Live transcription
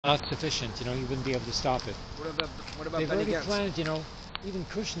not sufficient. You wouldn't be able to stop it. What about They've Benny already Gantz? planned. Even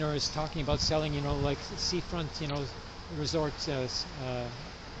Kushner is talking about selling. Like seafront. Resort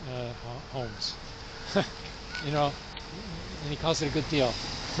homes. And he calls it a good deal.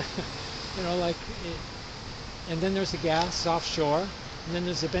 Like. And then there's the gas offshore, and then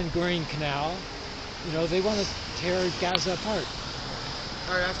there's the Ben Gurion Canal. They want to tear Gaza apart.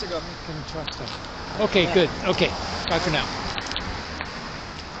 All right, I have to go. I can trust them. Okay, good. Okay, bye for now.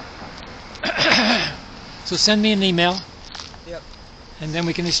 So send me an email. Yep. And then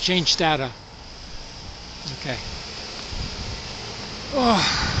we can exchange data. Okay. Oh,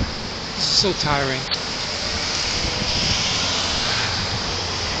 this is so tiring.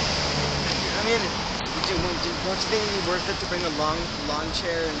 I mean, don't you think it'd be worth it to bring a lawn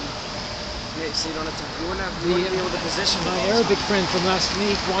chair and so you don't have to? You wouldn't be able to position. My Arabic friend from last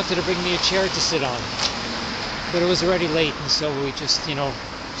week wanted to bring me a chair to sit on, but it was already late, and so we just,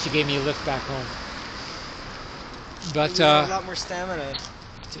 she gave me a lift back home. But you have a lot more stamina.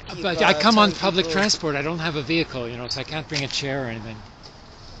 But I come on public transport. I don't have a vehicle, so I can't bring a chair or anything.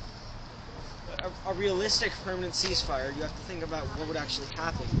 A realistic permanent ceasefire, you have to think about what would actually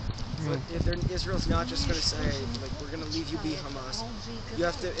happen. But if Israel's not just going to say, like, we're going to leave you be, Hamas, you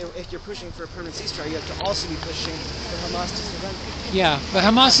have to, if you're pushing for a permanent ceasefire, you have to also be pushing for Hamas to surrender. Yeah, but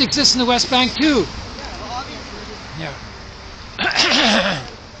Hamas exists in the West Bank too. Yeah, well, obviously. Yeah.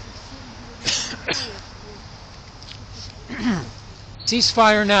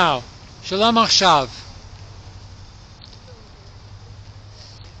 Ceasefire now. Shalom Achshav.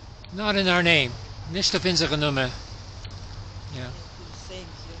 Not in our name. Nicht auf unsere Nummer. Yeah.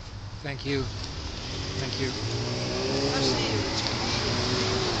 Thank you. Thank you.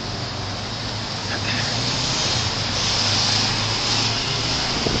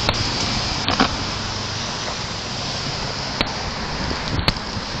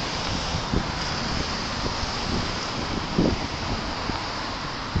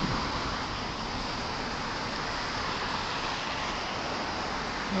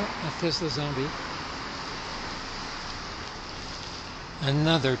 A Tesla zombie.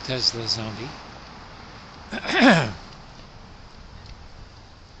 Another Tesla zombie.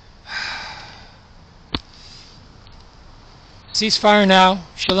 Ceasefire now.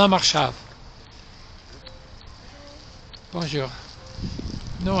 Shalom Achshav. Bonjour.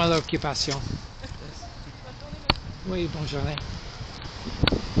 Non à l'occupation. Oui, bonjour.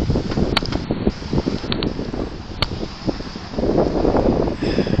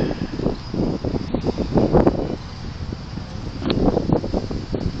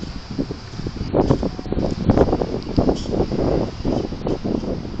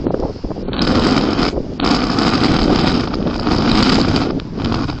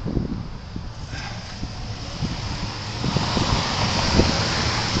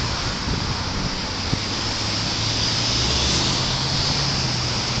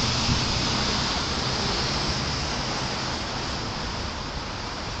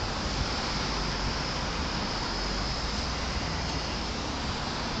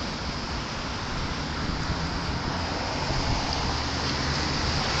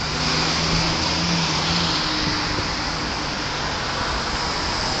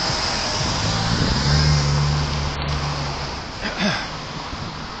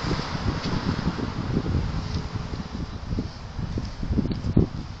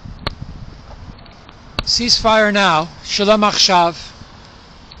 Ceasefire now. Shalom Achshav.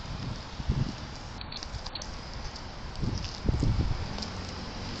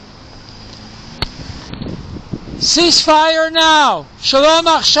 Ceasefire now. Shalom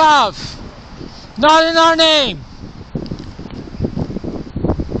Achshav. Not in our name.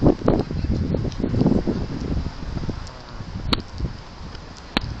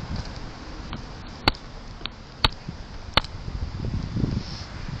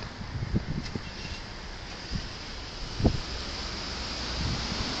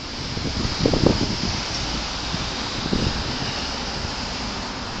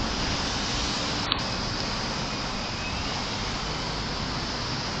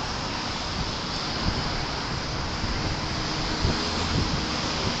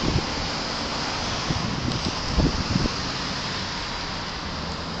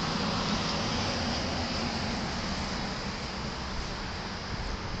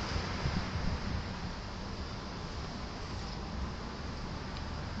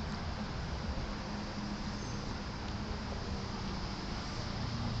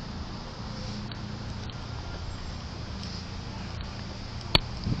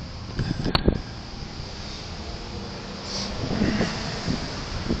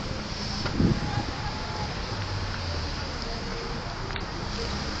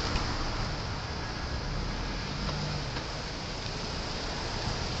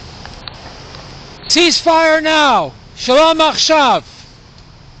 Ceasefire now! Shalom Achshav!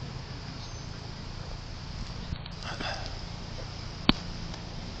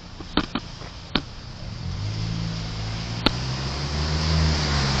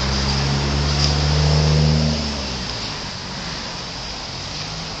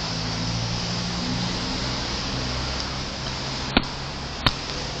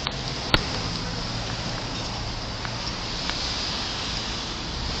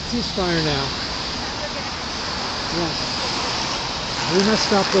 Ceasefire now. Yes. We must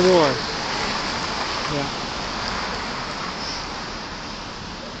stop the war. Yeah.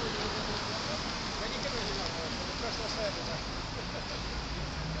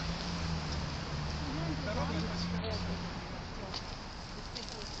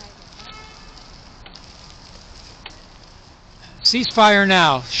 Ceasefire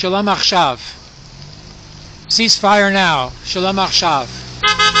now. Shalom Achshav. Ceasefire now. Shalom Achshav.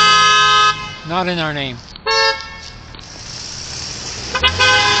 Not in our name.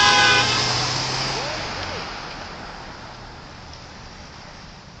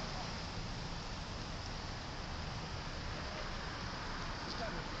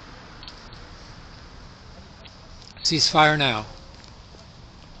 Ceasefire now.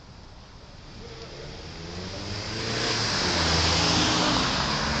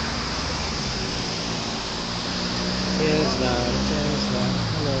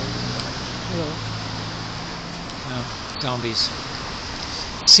 Hello. No, zombies.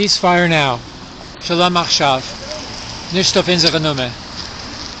 Ceasefire now. Shalom Achshav. Nicht auf unsere Nummer.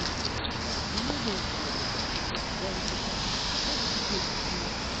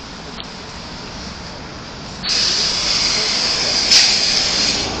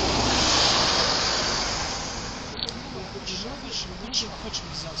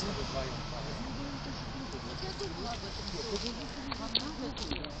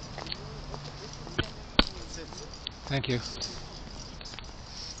 Thank you.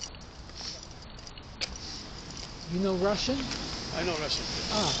 You know Russian? I know Russian.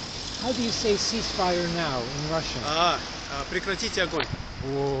 How do you say ceasefire now in Russian? Прекратите огонь.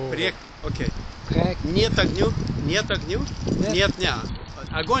 Okay. Нет огню, нет дня.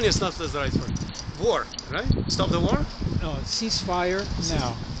 Огонь is not the right word. War, right? Stop the war? No, ceasefire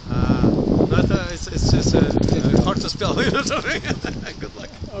now. It's hard to spell. Good luck.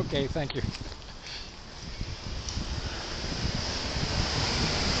 Okay, thank you.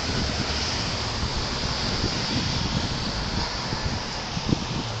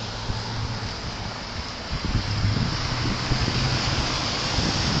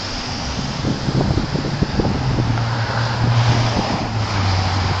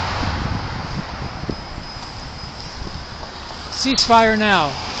 Ceasefire now.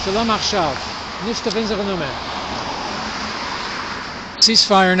 Shalom Achshav. Nicht auf unsere Nummer.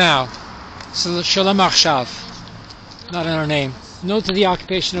 Ceasefire now. Shalom Achshav. Not in our name. No to the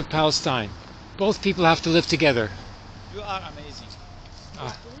occupation of Palestine. Both people have to live together. You are amazing.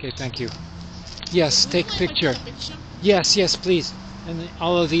 Okay, thank you. Yes, take a picture. Yes, please. And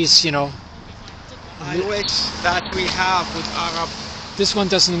all of these, you know. I wish that we have with Arab. This one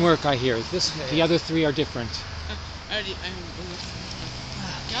doesn't work, I hear. The other three are different.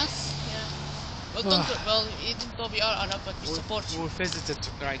 Yes, yeah. Well, even though we are Arab, but we support you. We visited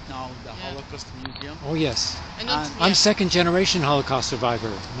right now the Holocaust Museum. Oh yes. I'm second generation Holocaust survivor.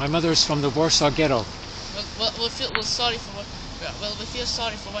 My mother is from the Warsaw Ghetto. We feel sorry for what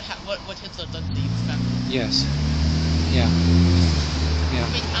Hitler done to his family. Yes. Yeah. I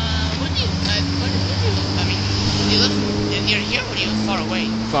mean, when do you live near here or do you live far away?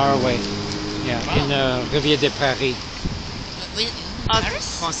 Far away. Yeah. Wow. In Rivière des Prairies.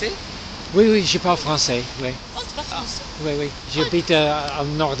 Paris? Français? Oui, je parle français, oui. Oh, tu parles français? Oui. J'habite au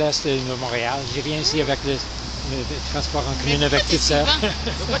nord-est de Montréal. Je viens ici avec le transport en commun avec toute ça.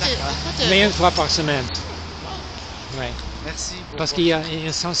 Mais une fois par semaine. Oui. Merci. Parce qu'il y a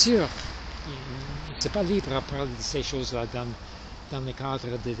une censure. C'est pas libre à parler de ces choses-là dans le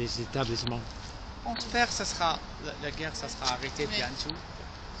cadre des établissements. On espère que la guerre ça sera arrêtée bientôt.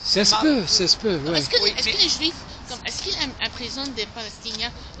 Ça se peut, oui. Est-ce que les Juifs, est-ce qu'ils emprisonnent des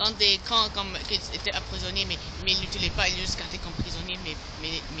Palestiniens dans des camps qui étaient emprisonnés, mais ils ne les pas, ils les gardaient comme prisonniers, mais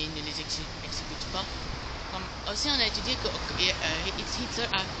ils ne les exécutent pas? Aussi, on a étudié que Hitler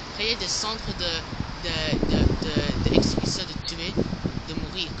a créé des centres d'exécution, de tuer, de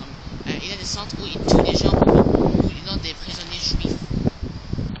mourir. Il y a des centres où ils tuent des gens, où ils ont des prisonniers juifs.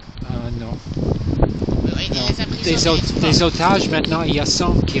 Non. Non. Des otages, maintenant, il y a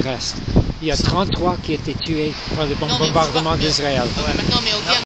 100 qui restent. Il y a 33 qui étaient tués par le bombardement d'Israël. Maintenant, mais